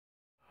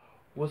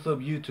What's up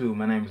YouTube?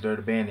 My name is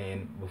Dirty Bandit,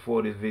 and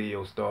before this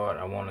video start,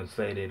 I want to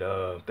say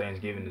that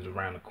Thanksgiving is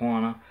around the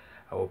corner.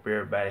 I hope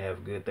everybody have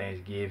a good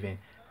Thanksgiving.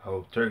 I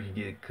hope turkey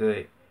get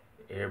cut.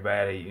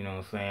 Everybody, you know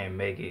what I'm saying,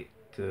 make it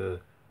to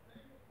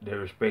their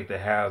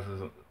respective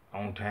houses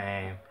on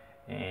time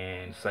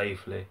and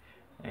safely.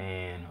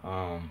 And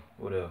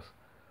what else?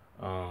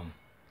 Um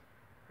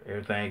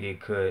Everything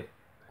get cut.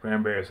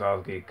 Cranberry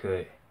sauce get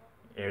cut.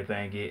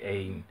 Everything get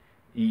eaten,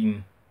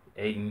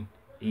 eaten,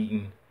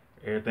 eaten.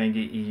 Everything get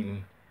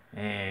eaten,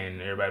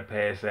 and everybody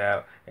pass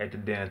out at the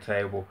dinner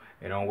table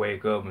and don't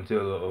wake up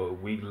until a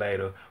week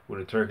later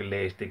with a turkey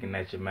leg sticking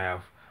at your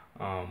mouth,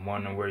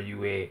 wondering where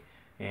you at,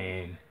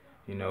 and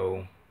you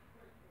know,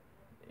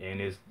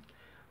 and it's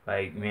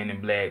like Men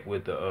in Black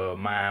with the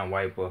mind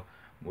wiper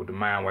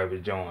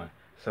joint.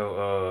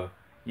 So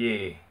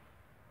yeah,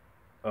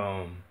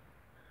 um,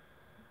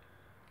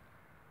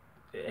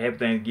 happy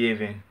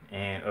Thanksgiving,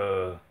 and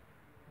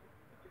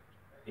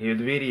here's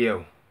the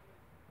video.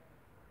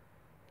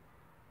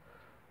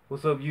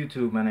 What's up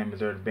YouTube? My name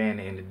is Dirty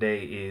Bandit, and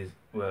today is,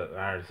 well,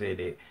 I already said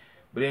that.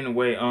 But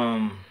anyway,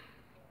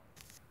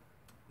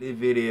 this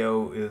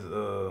video is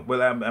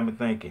well, I've been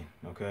thinking,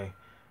 okay?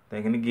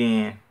 Thinking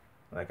again,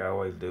 like I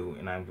always do,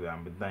 and I've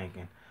been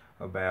thinking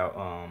about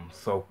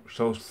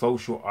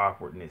social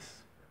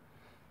awkwardness.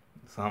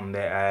 Something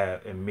that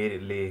I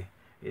admittedly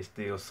is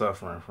still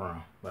suffering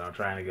from, but I'm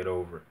trying to get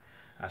over it.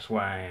 I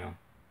swear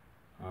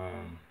I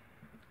am.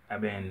 I've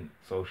been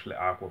socially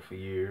awkward for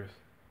years.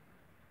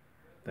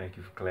 Thank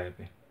you for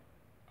clapping.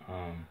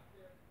 Um,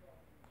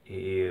 it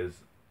is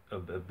a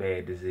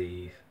bad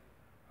disease.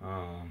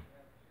 I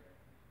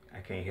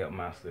can't help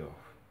myself.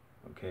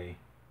 Okay.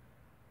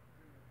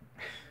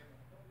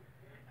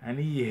 I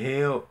need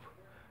help.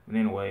 But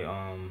anyway,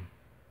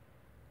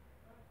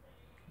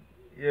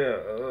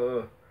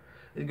 yeah,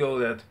 it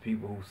goes out to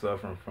people who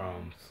suffering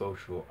from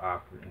social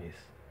awkwardness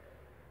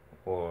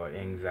or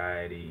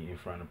anxiety in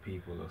front of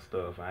people or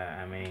stuff.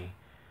 I mean,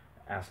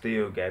 I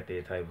still got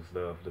that type of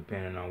stuff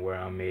depending on where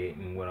I'm at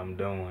and what I'm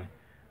doing.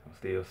 I'm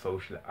still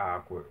socially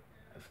awkward.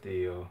 I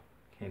still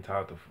can't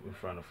talk in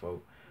front of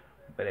folk.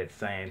 But at the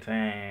same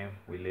time,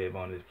 we live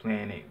on this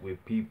planet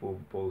with people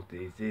supposed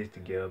to exist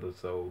together,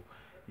 so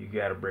you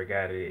gotta break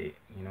out of it.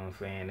 You know what I'm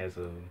saying? That's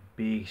a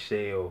big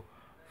shell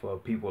for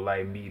people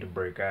like me to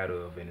break out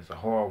of, and it's a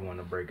hard one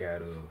to break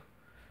out of,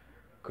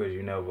 because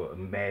you never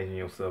imagine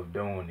yourself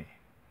doing it.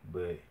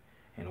 But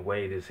in a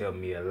way, this helped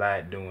me a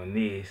lot doing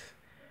this,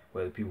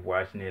 whether people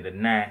watching it or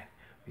not,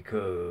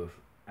 because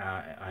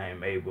I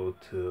am able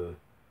to,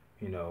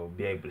 you know,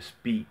 be able to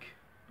speak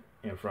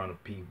in front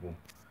of people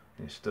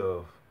and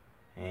stuff,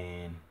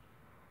 and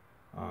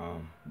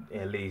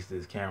at least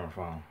this camera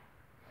phone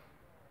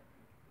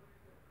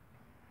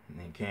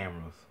and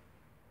cameras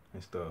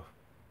and stuff.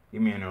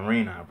 Give me an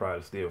arena, I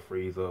probably still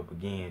freeze up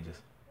again,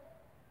 just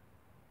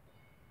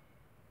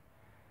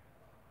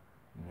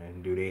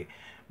and do that.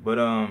 But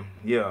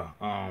yeah,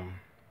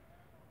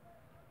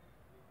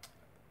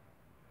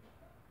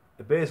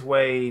 the best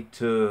way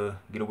to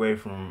get away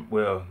from,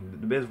 well,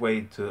 the best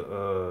way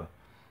to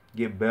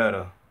get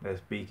better at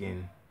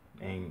speaking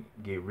and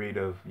get rid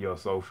of your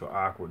social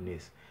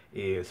awkwardness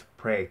is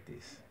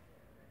practice.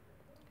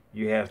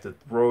 You have to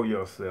throw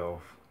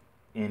yourself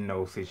in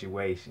those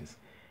situations.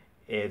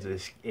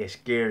 As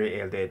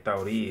scary as that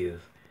thought is,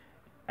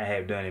 I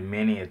have done it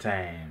many a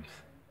times,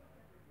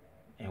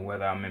 and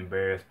whether I'm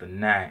embarrassed or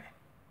not,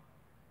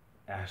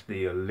 I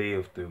still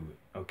live through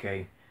it.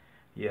 Okay,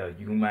 yeah,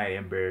 you might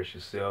embarrass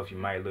yourself, you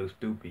might look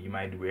stupid, you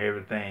might do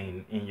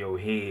everything in your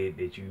head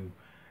that you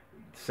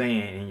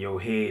saying in your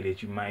head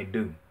that you might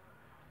do,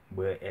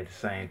 but at the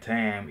same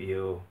time,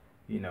 it'll,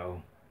 you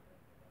know,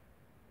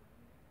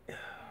 it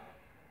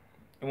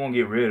won't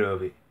get rid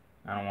of it.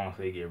 I don't want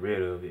to say get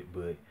rid of it,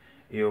 but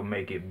it'll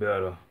make it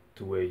better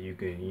to where you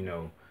can, you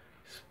know,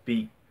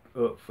 speak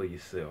up for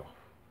yourself.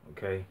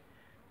 Okay,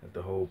 that's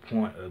the whole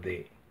point of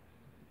that,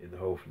 is to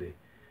hopefully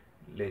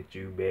let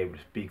you be able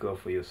to speak up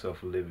for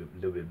yourself a little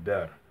bit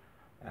better.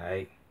 All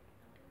right.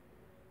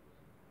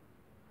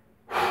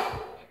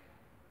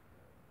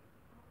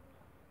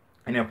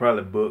 And there are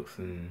probably books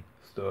and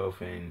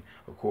stuff, and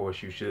of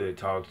course you should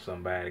talk to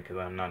somebody, because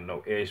I'm not no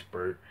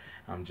expert.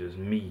 I'm just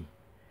me,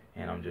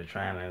 and I'm just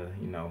trying to,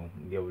 you know,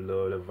 give a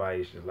little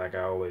advice, just like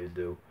I always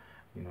do,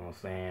 you know what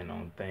I'm saying,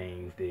 on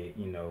things that,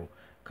 you know,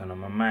 come to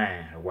my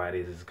mind. Why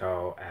this is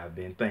called I've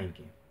Been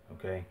Thinking,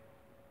 okay,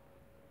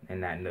 and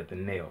not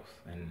nothing else.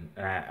 And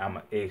I'm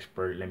an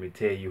expert. Let me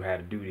tell you how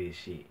to do this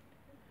shit.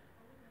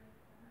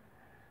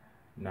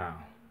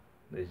 Now,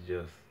 it's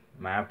just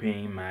my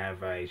opinion, my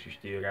advice. You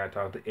still gotta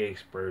talk to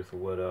experts or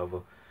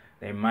whatever.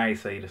 They might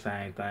say the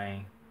same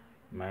thing.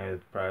 You might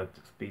probably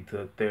speak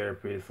to a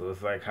therapist or a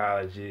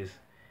psychologist.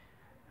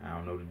 I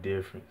don't know the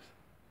difference.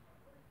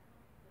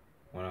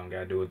 One of them got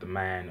to do with the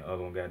mind, the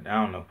other one got,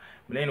 I don't know.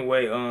 But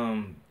anyway,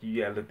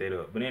 you gotta look that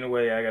up. But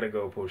anyway, I gotta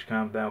go. Post your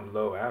comments down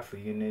below. I'll see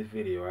you in this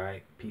video,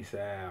 alright? Peace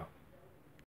out.